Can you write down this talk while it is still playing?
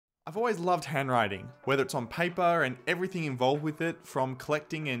I've always loved handwriting, whether it's on paper and everything involved with it, from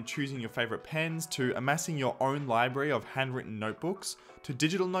collecting and choosing your favorite pens, to amassing your own library of handwritten notebooks, to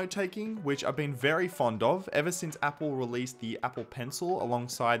digital note-taking, which I've been very fond of ever since Apple released the Apple Pencil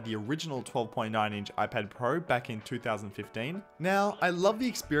alongside the original 12.9-inch iPad Pro back in 2015. Now, I love the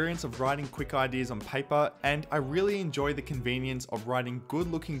experience of writing quick ideas on paper, and I really enjoy the convenience of writing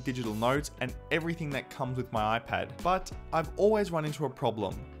good-looking digital notes and everything that comes with my iPad. But I've always run into a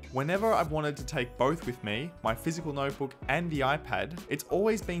problem. Whenever I've wanted to take both with me, my physical notebook and the iPad, it's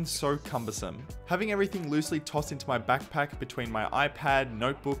always been so cumbersome. Having everything loosely tossed into my backpack between my iPad,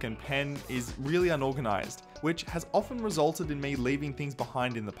 notebook and pen is really unorganized, which has often resulted in me leaving things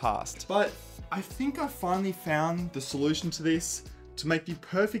behind in the past. But I think I finally found the solution to this to make the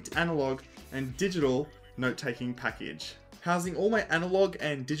perfect analog and digital note-taking package. Housing all my analog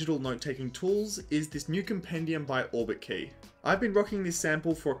and digital note-taking tools is this new Compendium by Orbitkey. I've been rocking this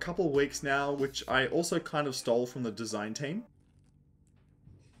sample for a couple of weeks now, which I also kind of stole from the design team.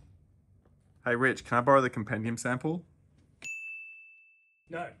 Hey Rich, can I borrow the Compendium sample?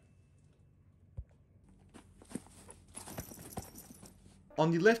 No. On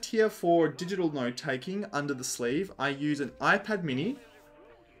the left here for digital note-taking under the sleeve, I use an iPad mini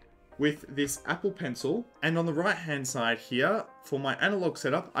with this Apple Pencil, and on the right hand side here for my analog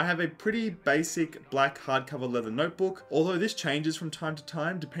setup I have a pretty basic black hardcover leather notebook, although this changes from time to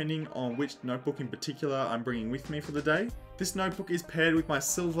time depending on which notebook in particular I'm bringing with me for the day. This notebook is paired with my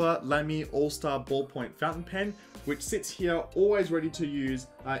silver Lamy All-Star ballpoint fountain pen, which sits here always ready to use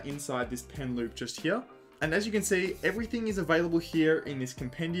inside this pen loop just here. And as you can see, everything is available here in this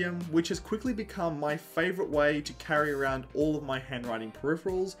Compendium, which has quickly become my favorite way to carry around all of my handwriting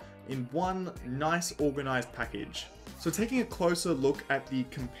peripherals in one nice organized package. So taking a closer look at the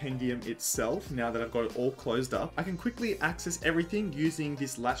Compendium itself, now that I've got it all closed up, I can quickly access everything using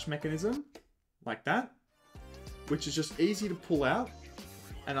this latch mechanism, like that, which is just easy to pull out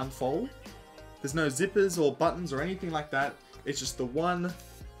and unfold. There's no zippers or buttons or anything like that. It's just the one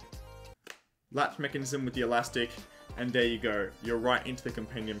latch mechanism with the elastic, and there you go, you're right into the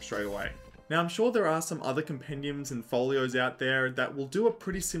Compendium straight away. Now I'm sure there are some other Compendiums and folios out there that will do a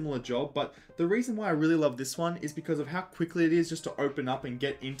pretty similar job, but the reason why I really love this one is because of how quickly it is just to open up and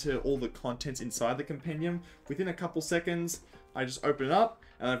get into all the contents inside the Compendium. Within a couple seconds, I just open it up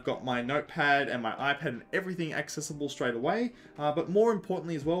and I've got my notepad and my iPad and everything accessible straight away. But more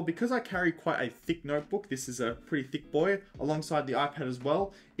importantly as well, because I carry quite a thick notebook, this is a pretty thick boy, alongside the iPad as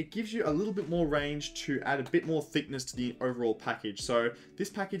well, it gives you a little bit more range to add a bit more thickness to the overall package. So this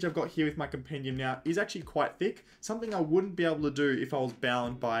package I've got here with my Compendium now is actually quite thick, something I wouldn't be able to do if I was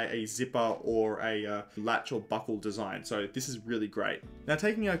bound by a zipper or a latch or buckle design. So this is really great. Now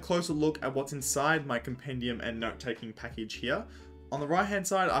taking a closer look at what's inside my Compendium and note-taking package here, on the right hand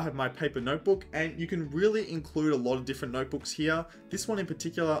side, I have my paper notebook, and you can really include a lot of different notebooks here. This one in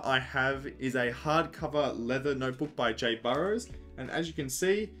particular I have is a hardcover leather notebook by J. Burroughs. And as you can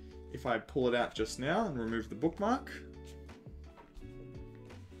see, if I pull it out just now and remove the bookmark.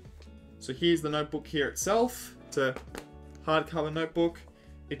 So here's the notebook here itself. It's a hardcover notebook.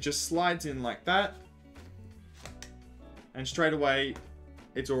 It just slides in like that. And straight away,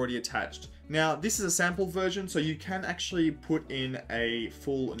 it's already attached. Now, this is a sample version, so you can actually put in a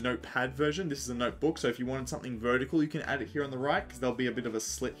full notepad version. This is a notebook, so if you wanted something vertical, you can add it here on the right, because there'll be a bit of a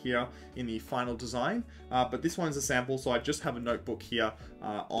slit here in the final design. But this one is a sample, so I just have a notebook here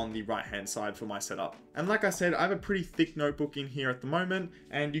on the right-hand side for my setup. And like I said, I have a pretty thick notebook in here at the moment,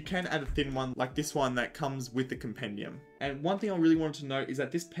 and you can add a thin one like this one that comes with the Compendium. And one thing I really wanted to note is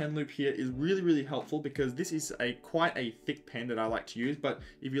that this pen loop here is really helpful, because this is quite a thick pen that I like to use, but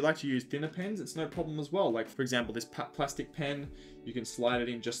if you like to use thinner pens, it's no problem as well. Like for example, this plastic pen, you can slide it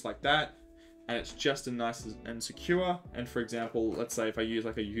in just like that, and it's just as nice and secure. And for example, let's say if I use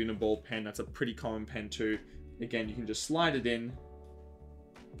like a uniball pen, that's a pretty common pen too. Again, you can just slide it in,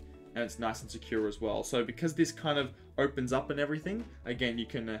 and it's nice and secure as well. So because this kind of opens up and everything, again, you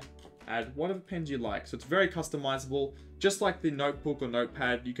can add whatever pens you like. So it's very customizable. Just like the notebook or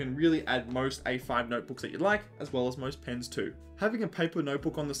notepad, you can really add most A5 notebooks that you like, as well as most pens too. Having a paper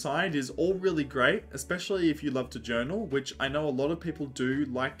notebook on the side is all really great, especially if you love to journal, which I know a lot of people do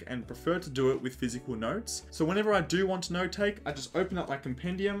like and prefer to do it with physical notes. So whenever I do want to note take, I just open up my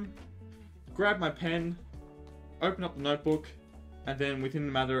Compendium, grab my pen, open up the notebook, and then within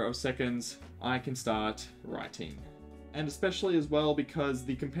a matter of seconds, I can start writing. And especially as well because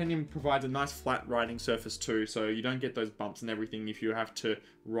the Compendium provides a nice flat writing surface too, so you don't get those bumps and everything if you have to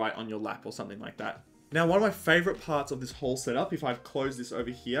write on your lap or something like that. Now, one of my favorite parts of this whole setup, if I've closed this over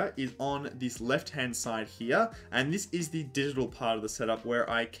here, is on this left-hand side here. And this is the digital part of the setup where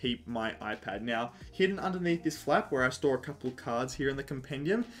I keep my iPad. Now, hidden underneath this flap where I store a couple of cards here in the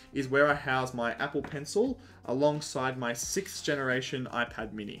Compendium is where I house my Apple Pencil alongside my 6th generation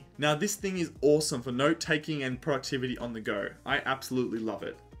iPad mini. Now, this thing is awesome for note-taking and productivity on the go. I absolutely love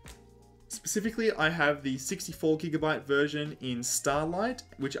it. Specifically, I have the 64GB version in Starlight,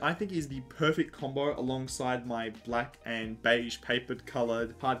 which I think is the perfect combo alongside my black and beige papered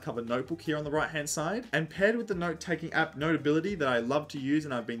colored hardcover notebook here on the right hand side. And paired with the note-taking app Notability that I love to use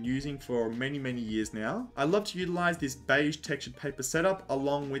and I've been using for many years now, I love to utilize this beige textured paper setup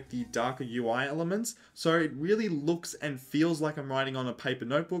along with the darker UI elements, so it really looks and feels like I'm writing on a paper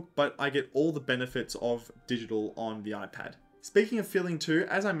notebook, but I get all the benefits of digital on the iPad. Speaking of feeling too,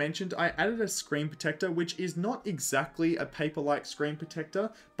 as I mentioned, I added a screen protector, which is not exactly a paper-like screen protector,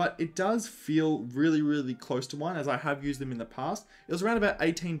 but it does feel really close to one, as I have used them in the past. It was around about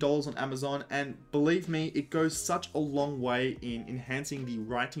 $18 on Amazon, and believe me, it goes such a long way in enhancing the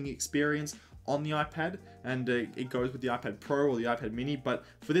writing experience on the iPad, and it goes with the iPad Pro or the iPad Mini, but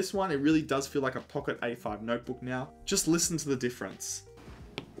for this one, it really does feel like a pocket A5 notebook now. Just listen to the difference.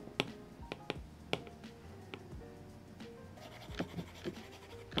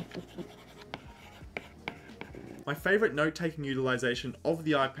 My favorite note-taking utilization of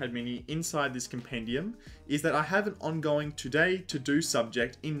the iPad mini inside this compendium is that I have an ongoing today to-do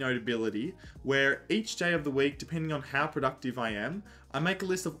subject in Notability, where each day of the week, depending on how productive I am, I make a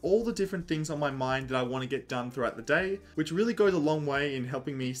list of all the different things on my mind that I want to get done throughout the day, which really goes a long way in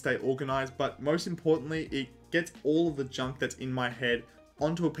helping me stay organized, but most importantly, it gets all of the junk that's in my head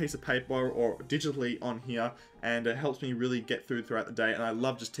onto a piece of paper or digitally on here, and it helps me really get throughout the day. And I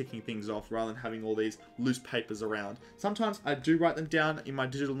love just ticking things off rather than having all these loose papers around. Sometimes I do write them down in my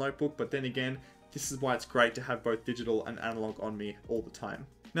digital notebook, but then again, this is why it's great to have both digital and analog on me all the time.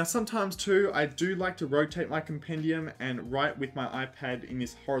 Now, sometimes too, I do like to rotate my compendium and write with my iPad in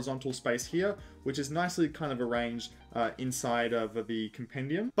this horizontal space here, which is nicely kind of arranged inside of the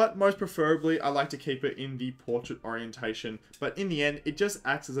compendium. But most preferably, I like to keep it in the portrait orientation. But in the end, it just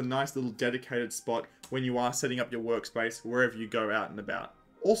acts as a nice little dedicated spot when you are setting up your workspace wherever you go out and about.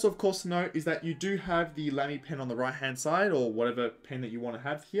 Also, of course, to note is that you do have the Lamy pen on the right hand side, or whatever pen that you want to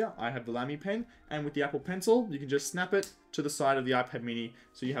have here. I have the Lamy pen, and with the Apple Pencil, you can just snap it to the side of the iPad mini,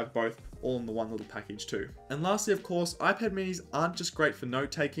 so you have both all in the one little package too. And lastly, of course, iPad minis aren't just great for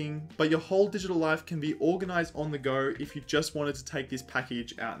note-taking, but your whole digital life can be organized on the go if you just wanted to take this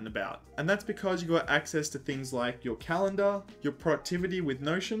package out and about. And that's because you got access to things like your calendar, your productivity with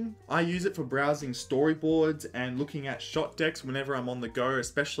Notion. I use it for browsing storyboards and looking at shot decks whenever I'm on the go,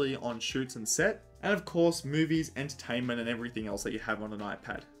 especially on shoots and set. And of course, movies, entertainment, and everything else that you have on an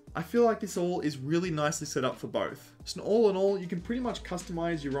iPad. I feel like this all is really nicely set up for both. So all in all, you can pretty much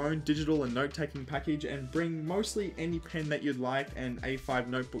customize your own digital and note-taking package and bring mostly any pen that you'd like, and A5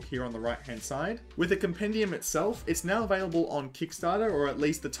 notebook here on the right hand side. With the compendium itself, it's now available on Kickstarter, or at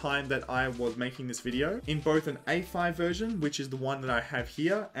least the time that I was making this video, in both an A5 version, which is the one that I have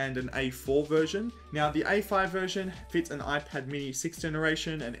here, and an A4 version. Now, the A5 version fits an iPad mini 6th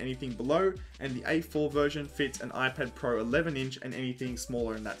generation and anything below, and the A4 version fits an iPad Pro 11-inch and anything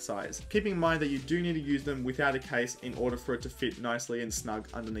smaller in that size. Keeping in mind that you do need to use them without a case in order for it to fit nicely and snug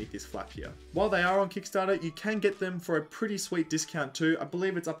underneath this flap here. While they are on Kickstarter, you can get them for a pretty sweet discount too. I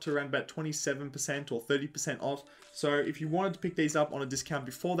believe it's up to around about 27% or 30% off. So if you wanted to pick these up on a discount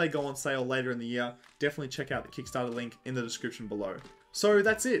before they go on sale later in the year, definitely check out the Kickstarter link in the description below. So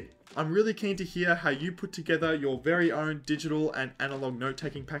that's it. I'm really keen to hear how you put together your very own digital and analog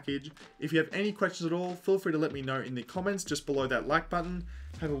note-taking package. If you have any questions at all, feel free to let me know in the comments just below that like button.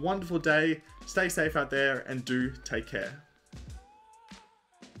 Have a wonderful day, stay safe out there, and do take care.